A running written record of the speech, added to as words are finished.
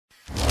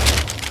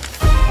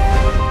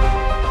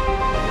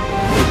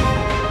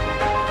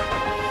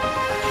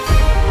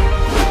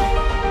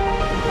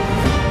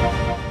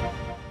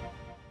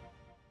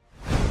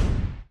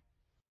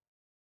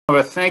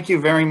thank you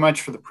very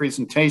much for the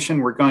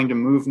presentation. We're going to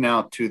move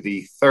now to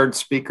the third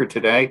speaker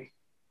today.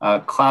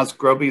 Klaus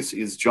Grobis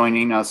is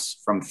joining us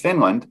from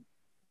Finland,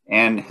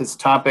 and his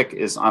topic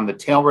is on the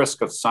tail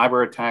risk of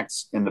cyber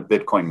attacks in the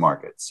Bitcoin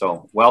market.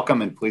 So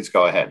welcome, and please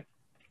go ahead.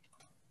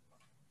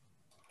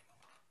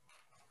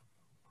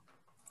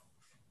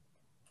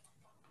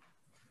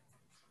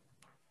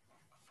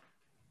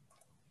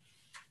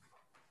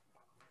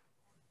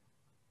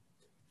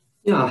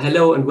 Yeah,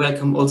 hello and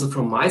welcome also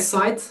from my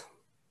side.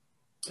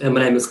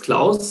 My name is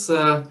Klaus.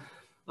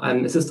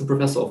 I'm Assistant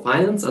Professor of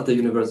Finance at the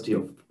University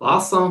of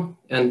Vaasa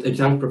and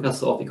Adjunct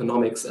Professor of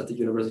Economics at the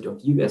University of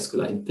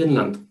Jyväskylä in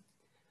Finland.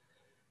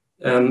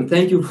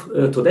 Thank you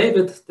to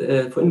David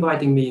for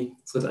inviting me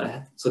so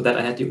that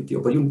I had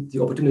the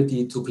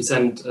opportunity to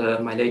present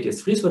my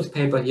latest research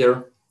paper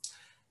here.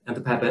 And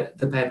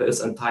the paper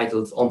is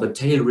entitled "On the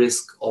Tail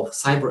Risk of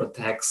Cyber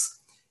Attacks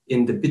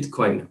in the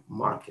Bitcoin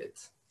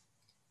Market."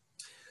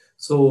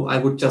 So I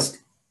would just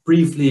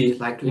briefly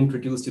like to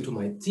introduce you to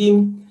my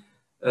team.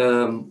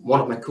 One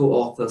of my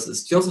co-authors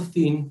is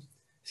Josephine.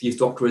 She's a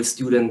doctoral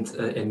student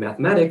in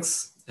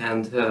mathematics,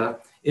 and her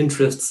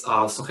interests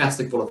are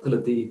stochastic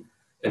volatility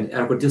and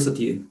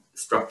ergodicity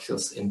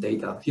structures in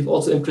data. She's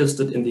also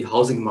interested in the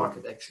housing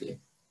market, actually.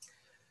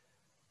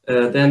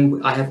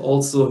 Then I have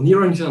also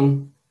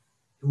Niranjan,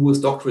 who is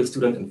a doctoral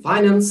student in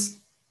finance.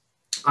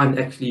 I'm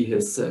actually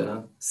his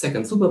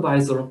second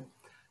supervisor.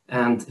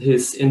 And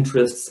his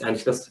interests and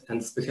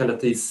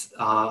specialties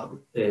are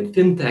in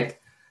fintech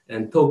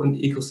and token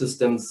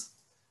ecosystems.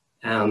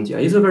 And yeah,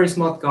 he's a very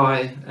smart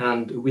guy,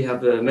 and we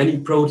have many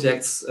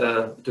projects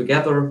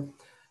together.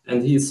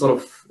 And he's sort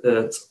of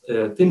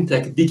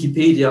fintech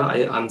Wikipedia.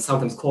 I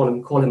sometimes call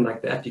him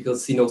like that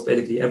because he knows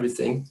basically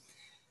everything.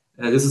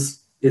 This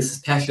is his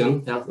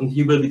passion, yeah, and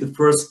he will be the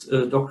first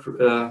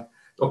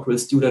doctoral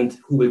student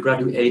who will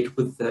graduate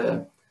with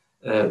a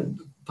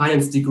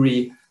finance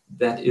degree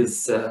that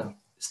is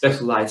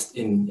specialized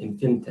in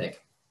fintech.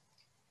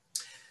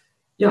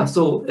 Yeah,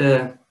 so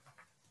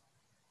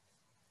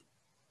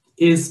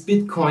is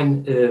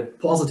Bitcoin a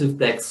positive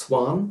black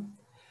swan?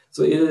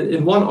 So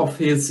in one of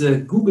his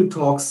Google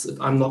talks,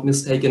 if I'm not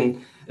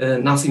mistaken,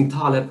 Nassim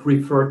Taleb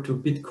referred to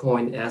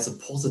Bitcoin as a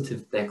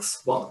positive black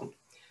swan.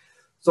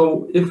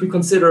 So if we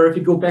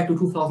go back to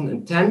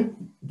 2010,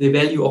 the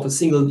value of a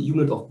single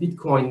unit of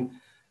Bitcoin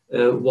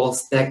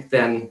was back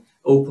then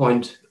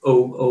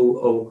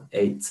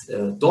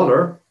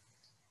 $0.0008.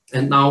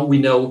 And now we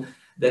know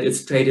that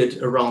it's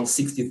traded around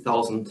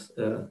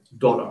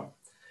 $60,000.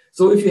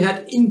 So if you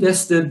had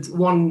invested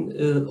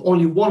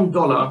only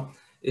 $1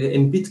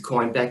 in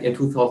Bitcoin back in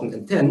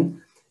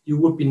 2010, you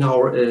would be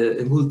now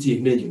a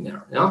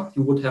multi-millionaire. Yeah,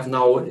 you would have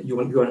now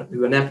your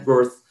net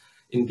worth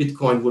in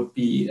Bitcoin would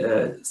be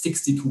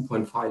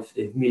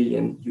 62.5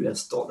 million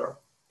US dollar.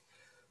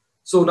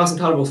 So Nassim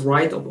Taleb was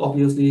right.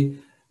 Obviously,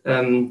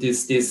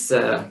 this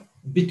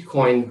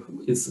Bitcoin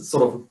is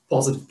sort of a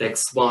positive black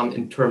swan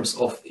in terms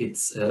of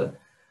its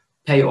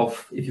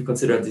payoff if you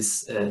consider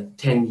this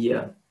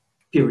 10-year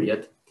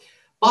period.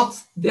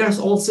 But there's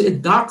also a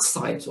dark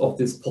side of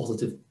this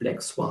positive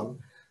black swan.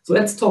 So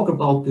let's talk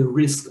about the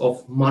risk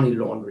of money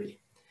laundering.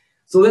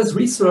 So this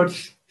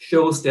research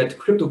shows that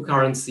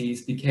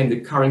cryptocurrencies became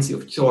the currency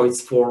of choice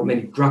for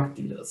many drug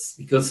dealers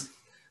because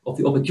of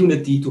the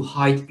opportunity to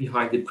hide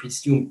behind the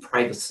presumed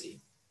privacy.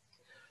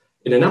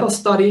 In another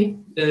study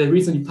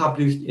recently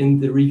published in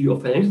the Review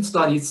of Financial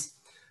Studies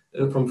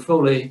from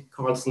Foley,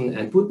 Carlson,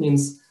 and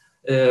Putnins,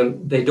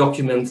 they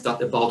document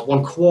that about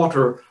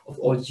 1/4 of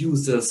all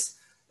users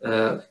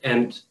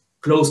and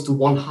close to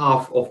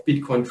 1/2 of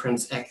Bitcoin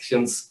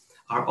transactions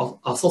are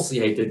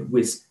associated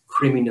with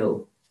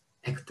criminal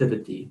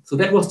activity. So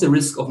that was the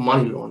risk of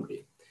money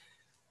laundering.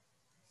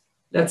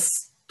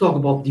 Let's talk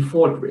about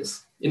default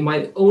risk. In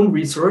my own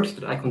research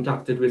that I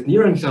conducted with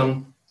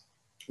Niranjan,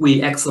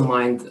 we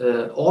examined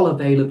all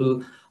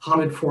available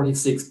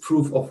 146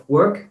 proof of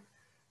work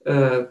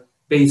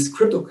based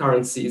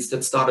cryptocurrencies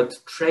that started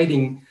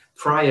trading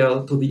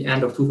prior to the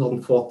end of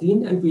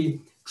 2014, and we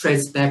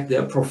traced back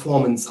their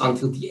performance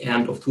until the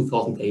end of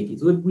 2018.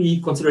 So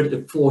we considered it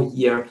a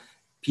 4-year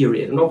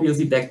period. And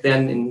obviously back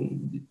then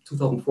in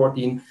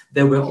 2014,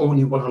 there were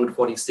only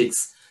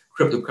 146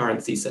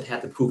 cryptocurrencies that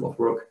had the proof of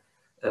work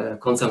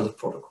consensus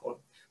protocol.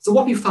 So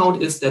what we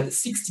found is that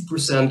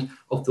 60%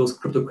 of those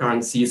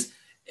cryptocurrencies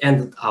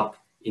ended up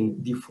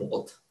in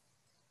default,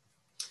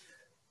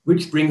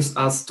 which brings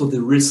us to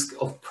the risk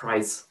of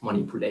price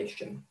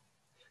manipulation.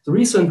 The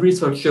recent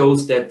research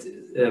shows that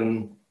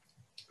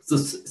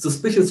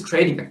suspicious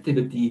trading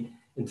activity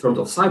in terms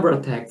of cyber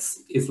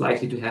attacks is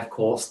likely to have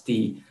caused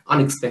the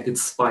unexpected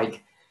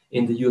spike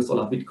in the US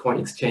dollar Bitcoin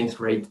exchange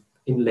rate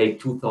in late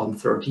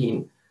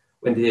 2013,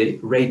 when the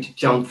rate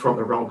jumped from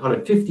around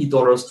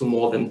 $150 to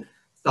more than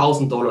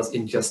 $1,000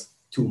 in just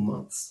 2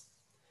 months.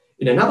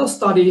 In another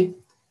study,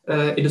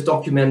 it is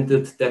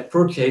documented that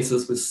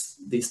purchases with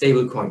the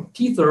stablecoin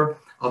Tether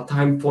are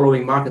timed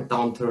following market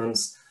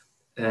downturns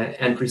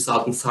and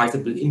result in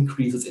sizable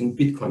increases in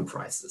Bitcoin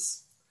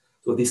prices.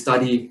 So the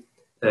study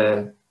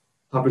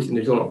published in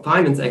the Journal of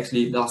Finance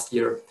actually last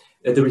year,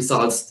 the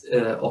results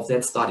of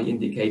that study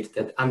indicate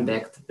that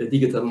unbacked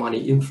digital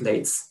money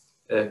inflates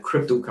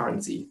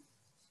cryptocurrency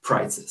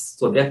prices.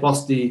 So that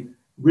was the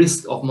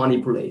risk of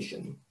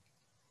manipulation,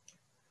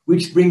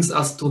 which brings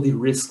us to the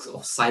risks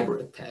of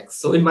cyber attacks.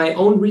 So in my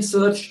own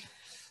research,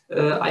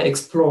 I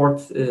explored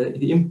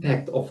the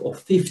impact of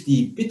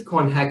 50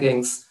 Bitcoin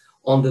hackings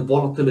on the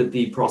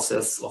volatility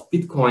process of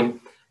Bitcoin,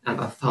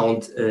 and I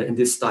found in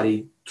this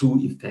study 2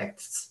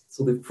 effects.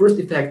 So the first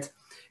effect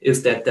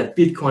is that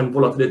Bitcoin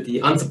volatility,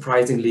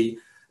 unsurprisingly,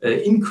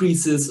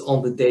 increases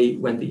on the day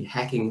when the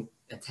hacking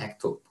attack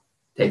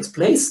takes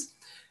place,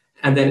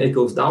 and then it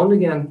goes down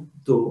again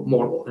to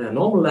more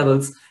normal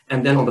levels,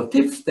 and then on the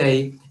 5th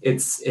day,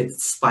 it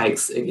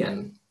spikes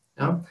again.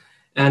 Yeah?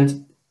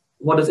 And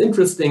what is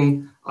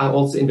interesting, I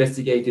also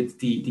investigated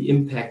the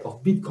impact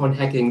of Bitcoin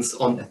hackings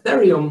on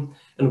Ethereum,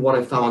 and what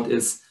I found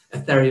is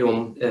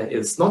Ethereum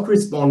is not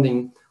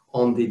responding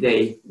on the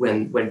day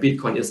when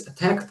Bitcoin is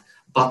attacked,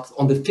 but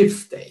on the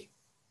 5th day.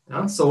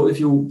 Yeah? So if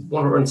you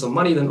want to earn some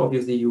money, then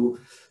obviously you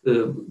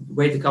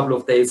wait a couple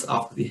of days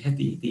after the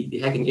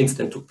hacking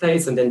incident took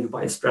place, and then you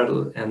buy a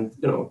straddle, and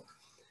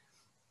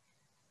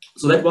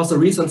So that was a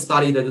recent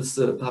study that is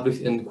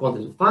published in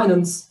Quantitative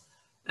Finance,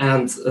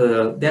 and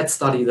that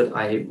study that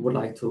I would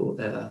like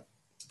to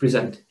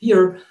present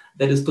here,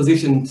 that is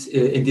positioned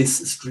in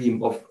this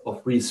stream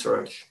of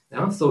research.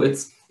 Yeah? So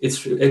it's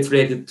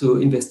related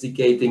to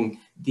investigating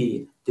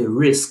the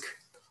risk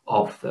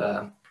of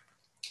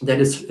that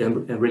is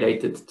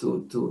related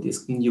to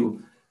these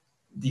new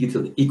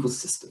digital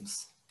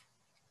ecosystems.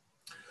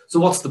 So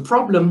what's the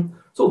problem?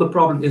 So the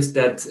problem is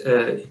that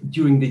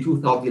during the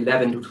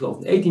 2011 to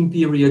 2018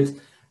 period,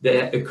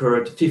 there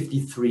occurred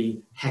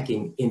 53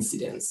 hacking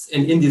incidents.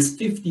 And in these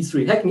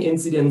 53 hacking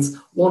incidents,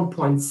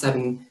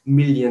 1.7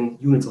 million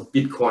units of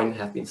Bitcoin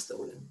have been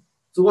stolen.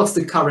 So what's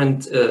the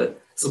current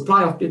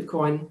supply of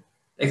Bitcoin?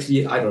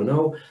 Actually, I don't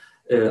know.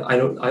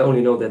 I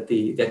only know that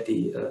the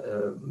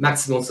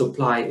maximum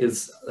supply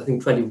is, I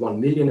think, 21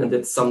 million, and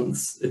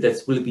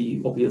that will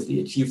be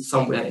obviously achieved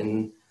somewhere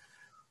in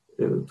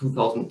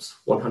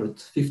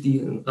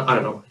 2150, I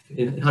don't know,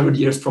 in 100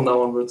 years from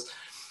now onwards.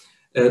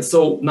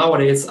 So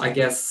nowadays, I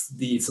guess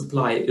the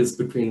supply is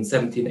between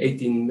 17 and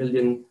 18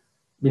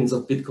 millions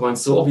of Bitcoins.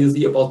 So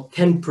obviously about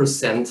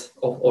 10%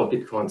 of all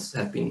Bitcoins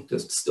have been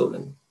just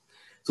stolen.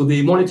 So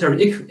the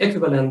monetary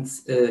equivalent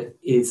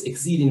is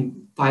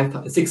exceeding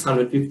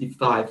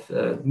 655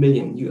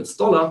 million US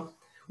dollar,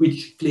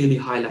 which clearly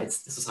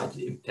highlights the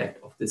societal impact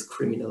of this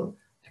criminal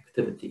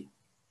activity.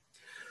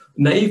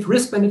 Naive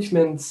risk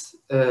management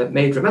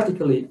may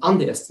dramatically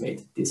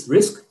underestimate this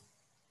risk.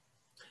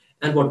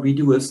 And what we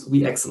do is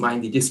we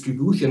examine the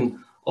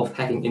distribution of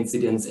hacking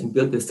incidents and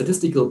build a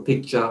statistical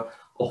picture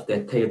of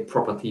their tail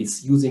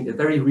properties using a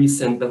very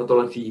recent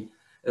methodology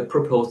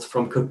proposed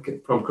from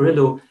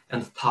Carrillo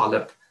and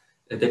Taleb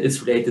that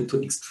is related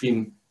to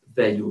extreme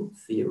value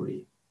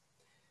theory.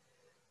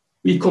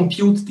 We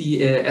compute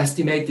the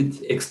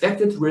estimated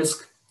expected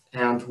risk,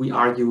 and we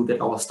argue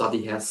that our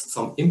study has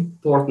some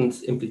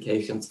important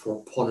implications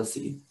for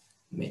policy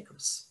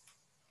makers.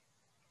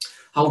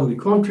 How do we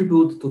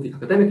contribute to the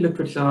academic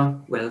literature?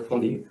 Well,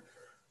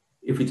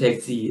 if we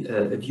take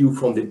the view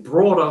from the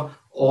broader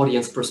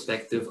audience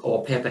perspective,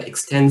 our paper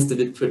extends the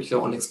literature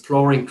on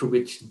exploring to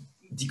which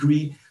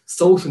degree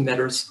social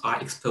matters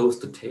are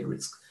exposed to tail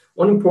risk.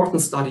 One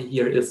important study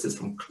here is this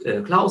from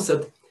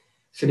Clauset,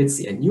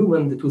 Schelitzy and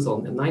Newman, the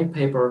 2009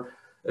 paper,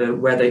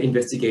 where they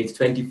investigate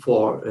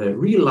 24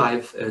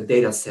 real-life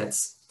data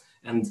sets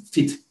and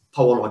fit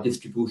power law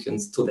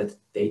distributions to that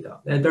data.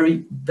 A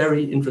very,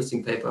 very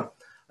interesting paper.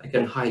 I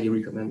can highly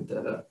recommend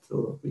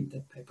to read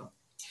that paper.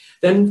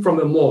 Then from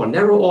a more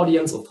narrow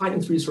audience of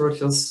finance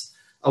researchers,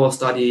 our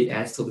study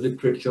adds to the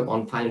literature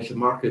on financial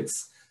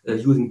markets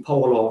using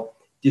power law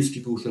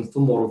distributions to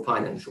model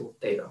financial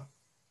data.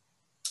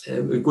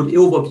 A good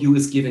overview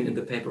is given in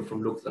the paper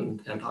from Lux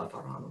and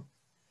Alfarano.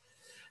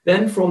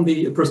 Then from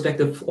the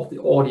perspective of the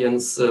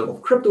audience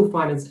of crypto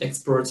finance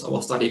experts,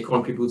 our study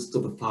contributes to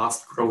the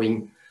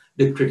fast-growing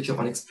literature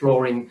on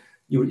exploring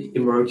new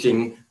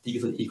emerging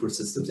digital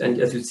ecosystems.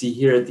 And as you see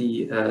here,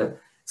 the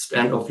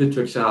strand of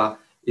literature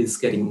is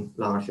getting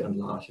larger and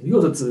larger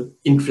because it's an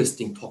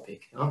interesting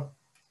topic. Yeah?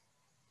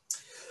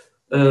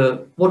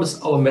 What is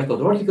our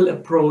methodological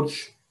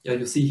approach?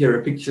 You see here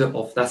a picture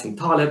of Nassim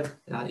Taleb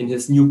in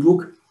his new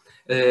book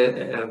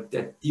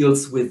that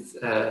deals with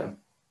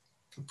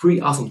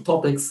pre-Asm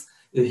topics.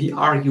 He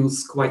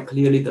argues quite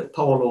clearly that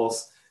power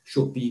laws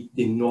should be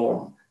the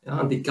norm.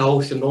 The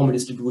Gaussian normal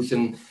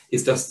distribution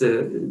is just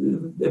a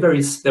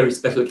very, very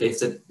special case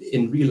that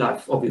in real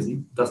life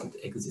obviously doesn't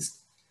exist.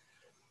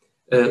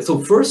 So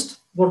first,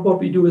 what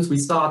we do is we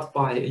start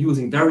by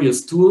using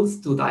various tools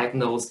to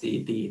diagnose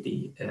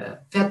the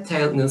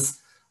fat-tailedness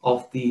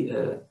of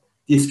the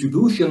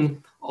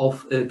distribution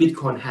of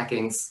Bitcoin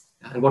hackings.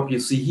 And what you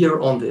see here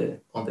on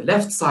the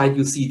left side,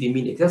 you see the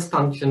mean excess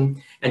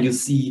function, and you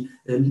see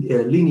a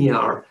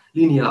linear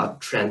linear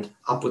trend,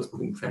 upwards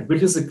moving trend,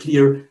 which is a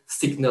clear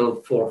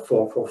signal for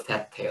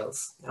fat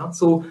tails. Yeah?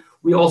 So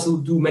we also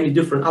do many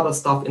different other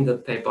stuff in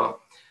that paper,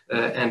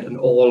 and it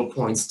all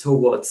points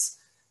towards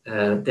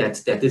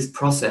that this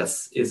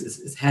process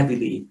is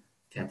heavily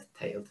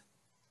fat-tailed.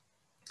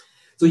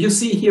 So you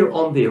see here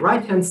on the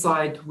right-hand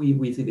side,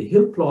 we see the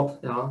hill plot.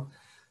 Yeah?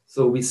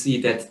 So we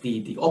see that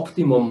the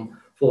optimum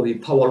for the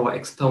power law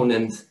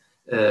exponent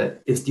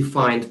is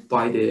defined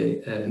by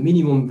the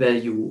minimum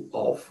value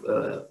of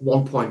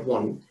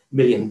 $1.1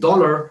 million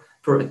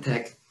per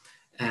attack,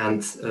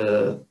 and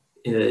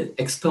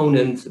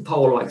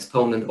power law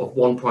exponent of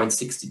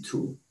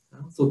 1.62.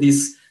 So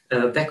this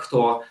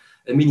vector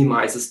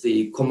minimizes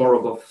the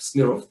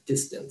Komorogov-Smirnov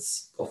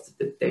distance of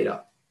the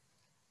data.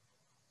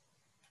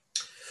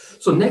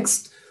 So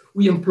next,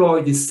 we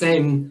employ the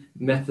same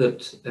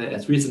method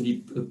as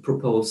recently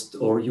proposed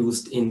or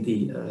used in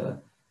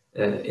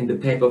the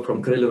paper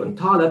from Grillo and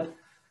Taleb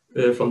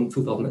from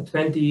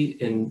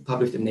 2020,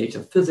 published in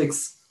Nature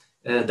Physics.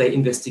 They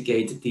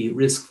investigate the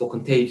risk for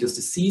contagious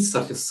disease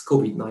such as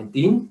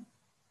COVID-19.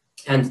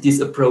 And this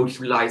approach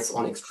relies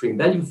on extreme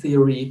value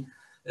theory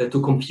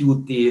to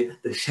compute the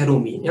shadow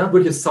mean, yeah?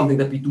 Which is something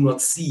that we do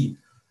not see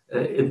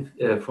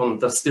from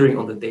the steering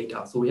on the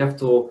data. So we have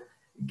to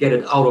get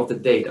it out of the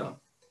data.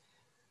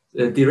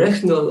 The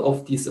rationale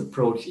of this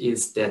approach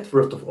is that,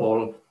 first of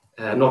all,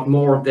 not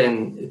more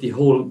than the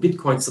whole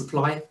Bitcoin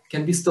supply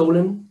can be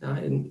stolen.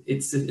 And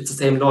it's the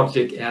same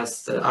logic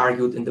as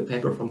argued in the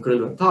paper from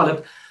Grillo and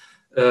Taleb.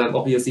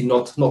 Obviously,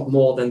 not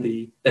more than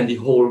the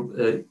whole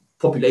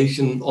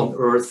population on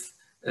Earth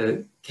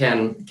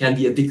can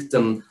be a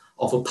victim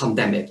of a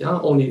pandemic. Yeah?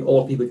 Only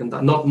all people can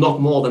die. Not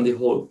more than the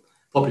whole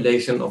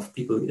population of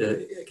people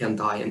can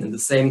die. And in the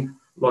same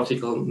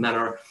logical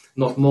manner,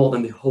 not more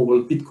than the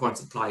whole Bitcoin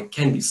supply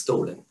can be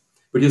stolen,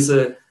 which is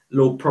a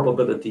low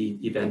probability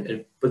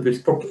event, but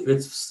which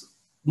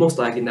most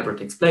likely never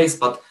takes place,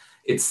 but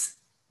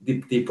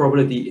the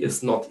probability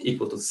is not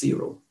equal to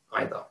 0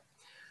 either.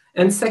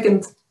 And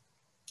second,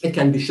 it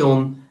can be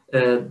shown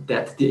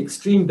that the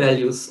extreme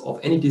values of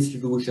any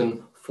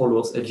distribution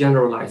follows a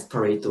generalized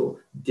Pareto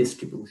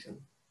distribution.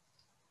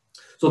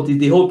 So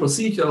the whole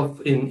procedure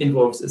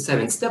involves a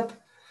 7-step,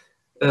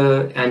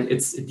 and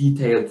it's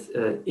detailed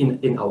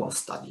in our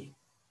study.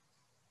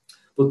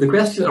 But the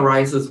question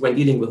arises when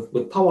dealing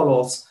with power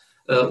laws,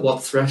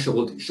 what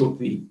threshold should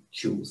we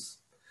choose?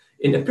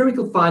 In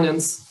empirical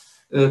finance,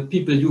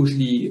 people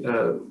usually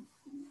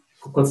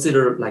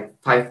consider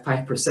like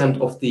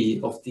 5% of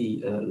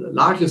the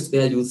largest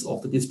values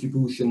of the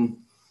distribution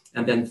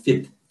and then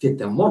fit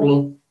their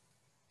model.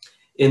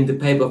 In the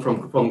paper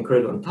from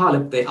Grillo and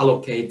Taleb, they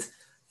allocate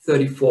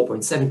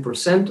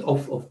 34.7%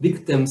 of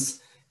victims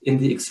in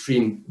the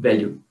extreme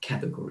value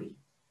category.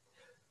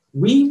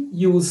 We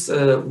use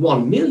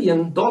 $1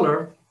 million,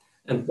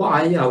 and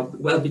why?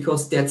 Well,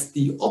 because that's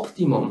the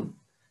optimum,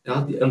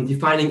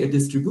 defining a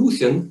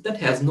distribution that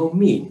has no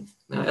mean,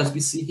 as we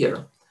see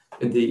here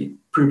in the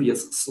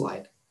previous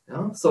slide.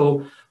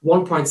 So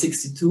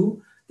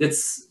 1.62,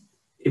 that's,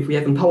 if we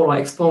have a power law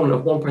exponent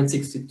of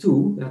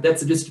 1.62,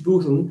 that's a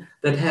distribution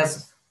that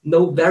has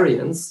no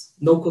variance,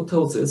 no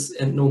kurtosis,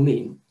 and no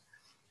mean.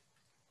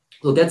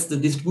 So that's the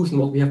distribution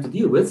what we have to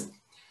deal with.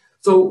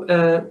 So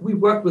we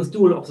work with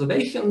dual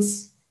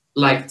observations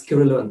like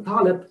Grillo and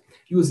Taleb,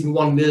 using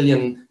 $1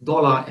 million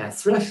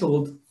as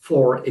threshold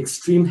for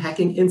extreme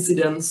hacking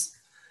incidents.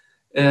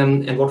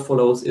 And what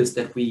follows is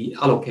that we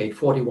allocate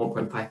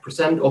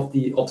 41.5% of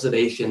the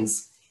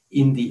observations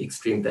in the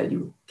extreme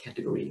value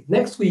category.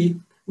 Next,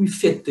 we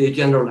fit the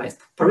generalized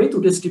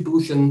Pareto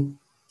distribution.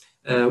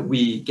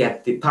 We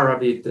get the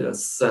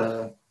parameters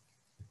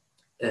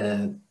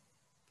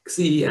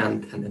Xi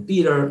and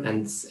beta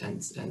and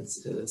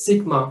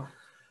sigma,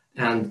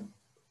 and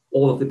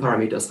all of the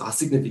parameters are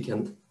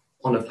significant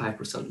on a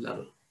 5%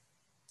 level.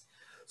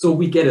 So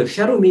we get a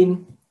shadow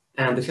mean,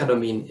 and the shadow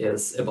mean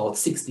is about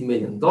 $60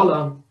 million,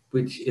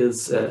 which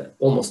is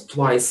almost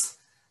twice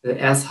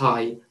as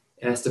high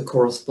as the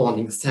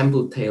corresponding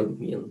sample tail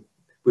mean,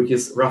 which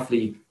is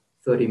roughly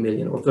 $30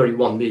 million or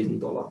 $31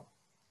 million.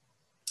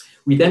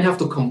 We then have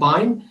to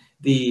combine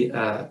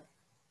the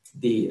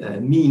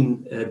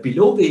mean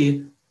below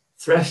the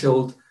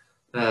threshold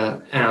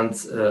and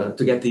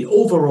to get the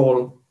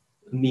overall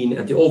mean,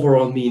 and the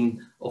overall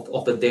mean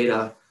of the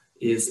data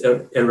is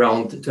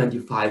around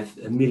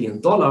 $25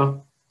 million.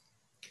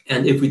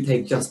 And if we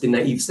take just the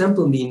naive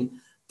sample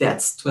mean,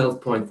 that's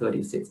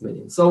 12.36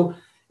 million. So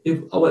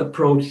if our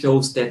approach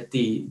shows that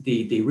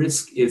the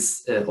risk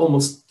is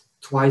almost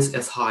twice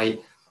as high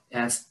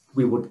as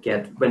we would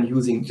get when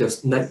using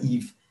just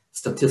naive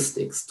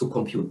statistics to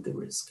compute the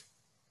risk.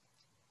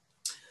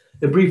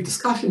 A brief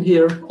discussion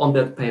here on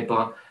that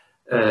paper.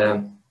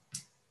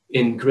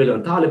 In Grillo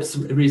and Taleb's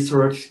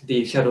research,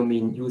 the shadow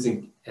mean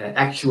using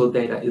actual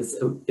data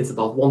is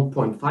about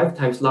 1.5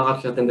 times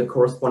larger than the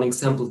corresponding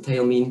sample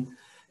tail mean.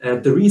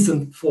 The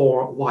reason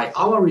for why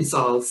our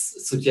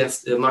results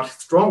suggest a much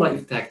stronger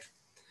effect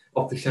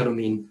of the shadow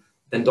mean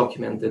than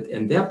documented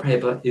in their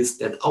paper is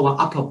that our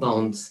upper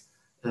bound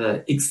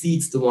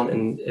exceeds the one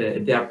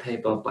in their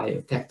paper by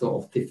a factor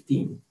of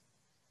 15.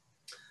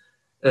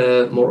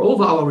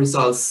 Moreover, our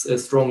results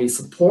strongly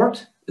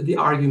support the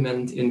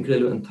argument in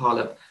Grillo and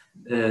Taleb,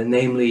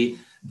 namely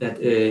that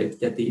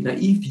the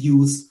naive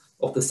use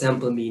of the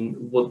sample mean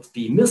would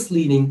be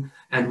misleading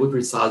and would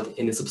result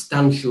in a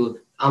substantial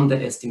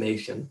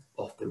underestimation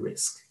of the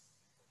risk.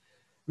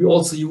 We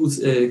also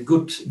use a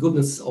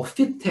goodness of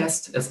fit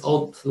test as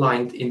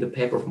outlined in the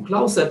paper from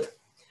Clauset,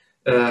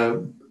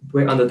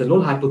 where under the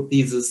null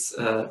hypothesis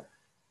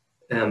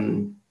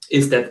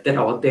is that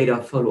our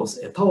data follows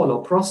a power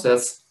law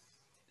process,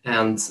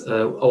 and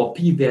our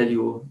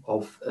p-value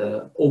of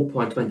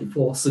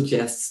 0.24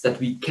 suggests that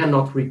we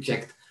cannot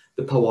reject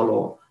the power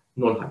law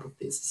null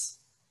hypothesis.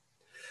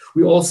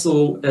 We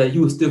also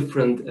use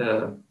different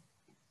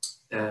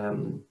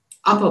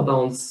upper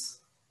bounds.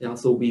 Yeah,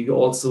 so we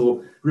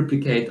also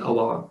replicate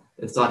our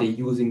study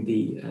using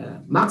the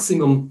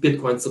maximum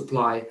Bitcoin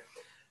supply.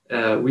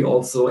 We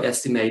also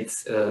estimate,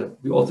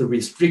 we also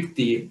restrict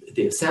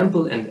the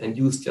sample and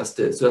use just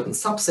a certain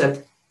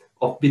subset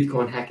of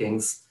Bitcoin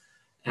hackings.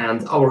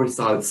 And our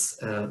results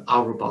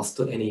are robust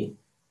to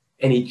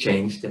any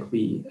change that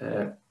we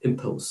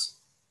impose.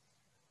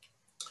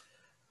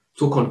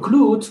 To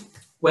conclude,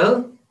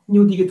 well,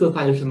 new digital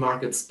financial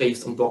markets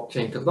based on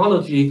blockchain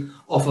technology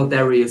offer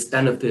various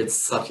benefits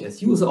such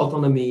as user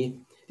autonomy,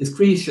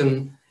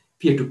 discretion,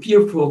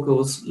 peer-to-peer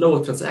focus,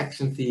 lower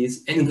transaction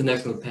fees, and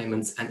international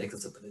payments and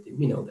accessibility.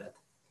 We know that.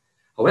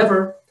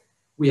 However,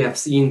 we have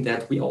seen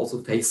that we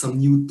also face some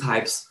new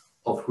types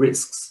of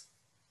risks.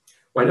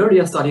 While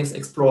earlier studies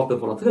explored the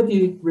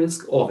volatility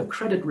risk or the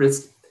credit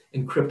risk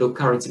in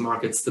cryptocurrency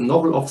markets, the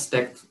novel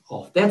aspect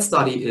of that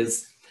study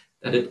is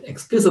that it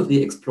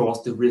explicitly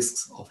explores the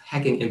risks of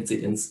hacking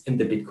incidents in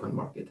the Bitcoin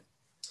market.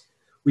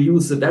 We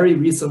use a very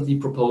recently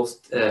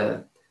proposed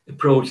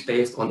approach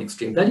based on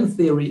extreme value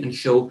theory and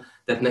show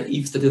that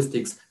naive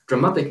statistics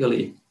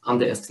dramatically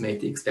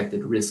underestimate the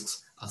expected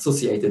risks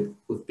associated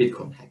with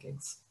Bitcoin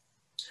hackings.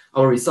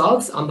 Our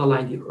results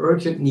underline the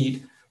urgent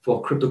need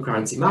for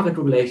cryptocurrency market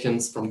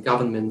regulations from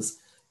governments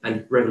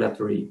and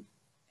regulatory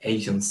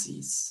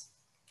agencies.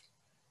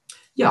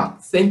 Yeah,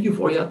 thank you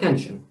for your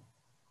attention.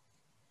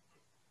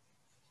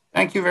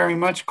 Thank you very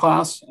much,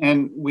 Klaus.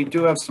 And we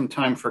do have some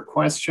time for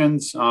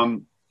questions.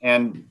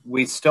 And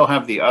we still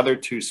have the other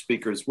two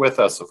speakers with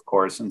us, of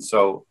course. And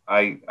so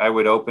I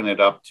would open it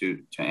up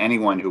to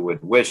anyone who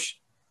would wish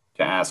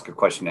to ask a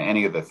question to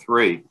any of the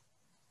three.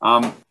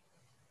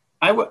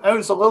 I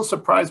was a little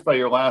surprised by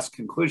your last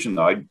conclusion,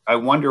 though. I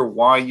wonder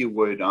why you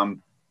would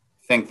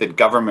think that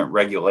government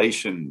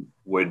regulation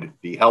would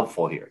be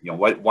helpful here. You know,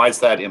 why is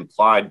that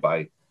implied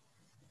by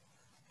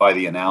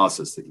the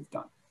analysis that you've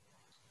done?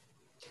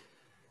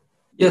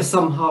 Yes,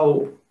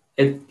 somehow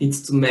it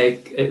needs to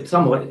make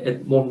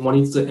one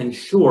needs to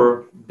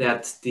ensure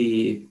that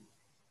the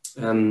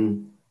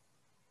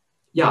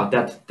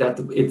that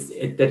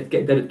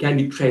it can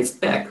be traced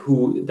back.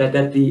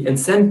 That the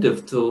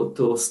incentive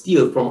to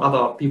steal from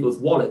other people's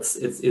wallets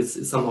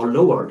is somehow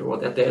lowered, or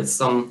that there's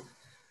some,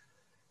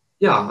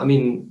 I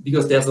mean,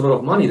 because there's a lot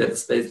of money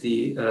that's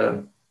basically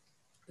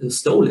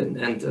stolen,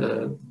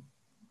 and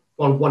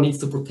one needs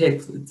to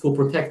protect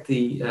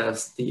the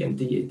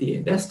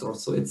investor.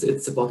 So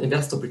it's about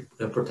investor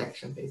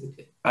protection,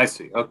 basically. I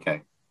see.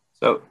 Okay.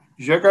 So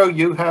Jergo,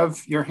 you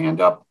have your hand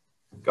up.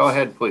 Go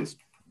ahead, please.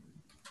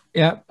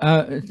 Yeah,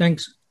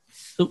 thanks.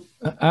 So,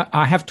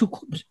 I have two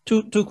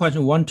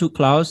questions. One to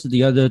Klaus,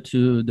 the other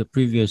to the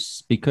previous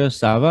speaker,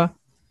 Sava.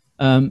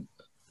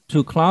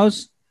 To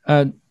Klaus,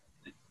 can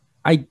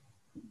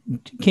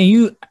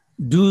you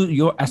do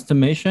your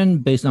estimation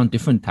based on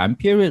different time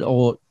period,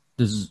 or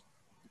does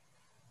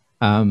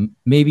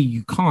maybe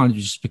you can't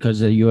just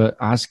because you're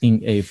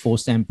asking a full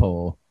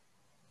sample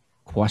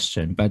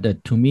question?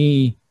 But to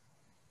me,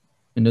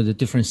 you know, the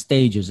different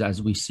stages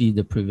as we see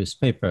the previous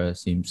paper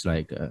seems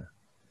like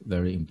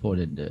very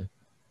important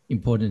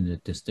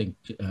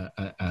distinct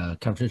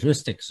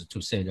characteristics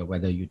to say that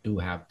whether you do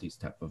have this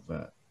type of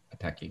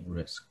attacking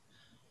risk.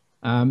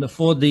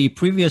 For the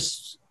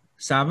previous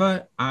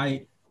Sava,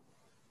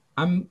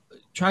 I'm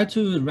trying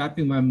to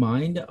wrapping my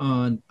mind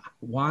on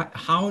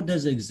how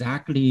does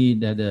exactly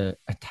that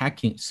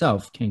attacking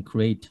itself can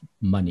create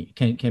money,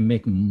 can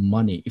make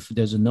money if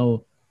there's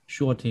no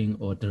shorting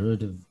or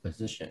derivative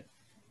position.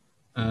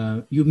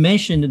 You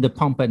mentioned the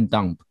pump and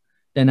dump,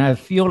 then I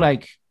feel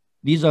like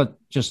these are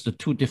just the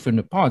two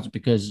different parts,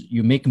 because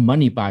you make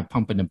money by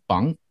pump and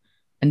bump.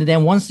 And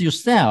then once you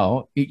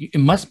sell, it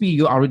must be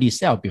you already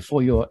sell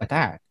before you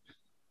attack.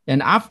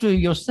 And after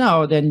you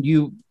sell, then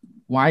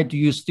why do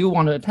you still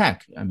want to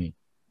attack? I mean,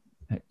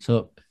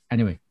 so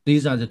anyway,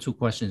 these are the two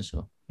questions.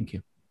 So thank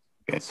you.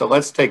 Okay, so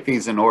let's take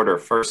these in order.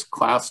 First,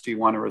 Klaus, do you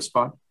want to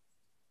respond?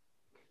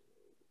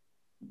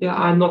 Yeah,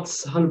 I'm not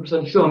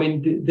 100% sure. I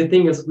mean, the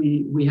thing is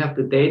we have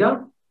the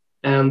data,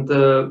 and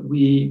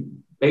we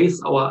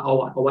base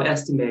our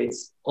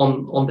estimates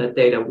on that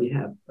data we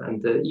have.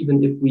 And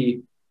even if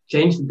we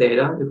change the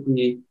data, if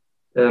we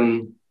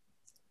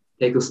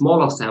take a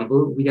smaller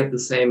sample, we get the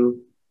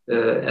same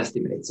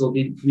estimate. So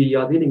we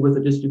are dealing with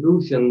a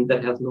distribution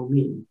that has no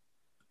mean.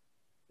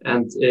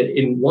 And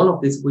in one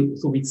of these,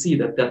 we see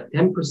that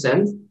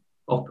 10%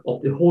 of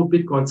the whole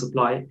Bitcoin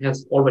supply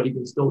has already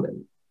been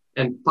stolen,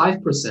 and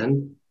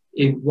 5%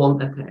 in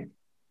one attack.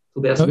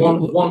 So there's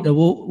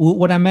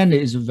what I meant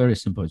is very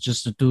simple,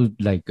 just to do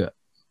like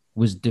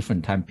with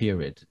different time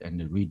period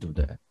and redo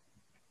the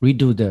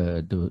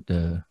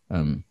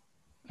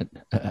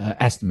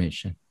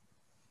estimation.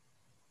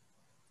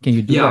 Can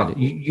you do that?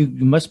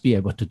 You must be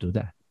able to do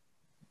that.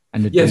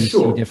 And yes,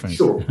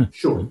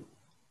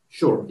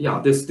 sure.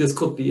 Yeah, this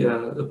could be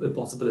a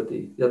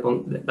possibility.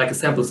 Like a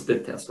sample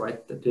split test,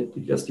 right? That you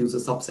just use a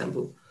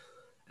subsample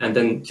and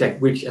then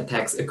check which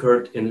attacks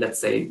occurred in, let's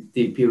say,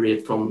 the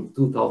period from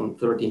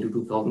 2013 to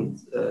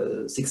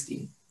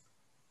 2016,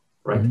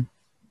 right?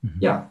 Mm-hmm.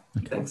 Yeah,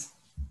 okay. Thanks.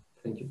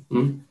 Thank you.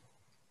 Mm-hmm.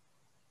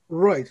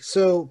 Right,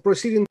 so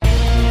proceeding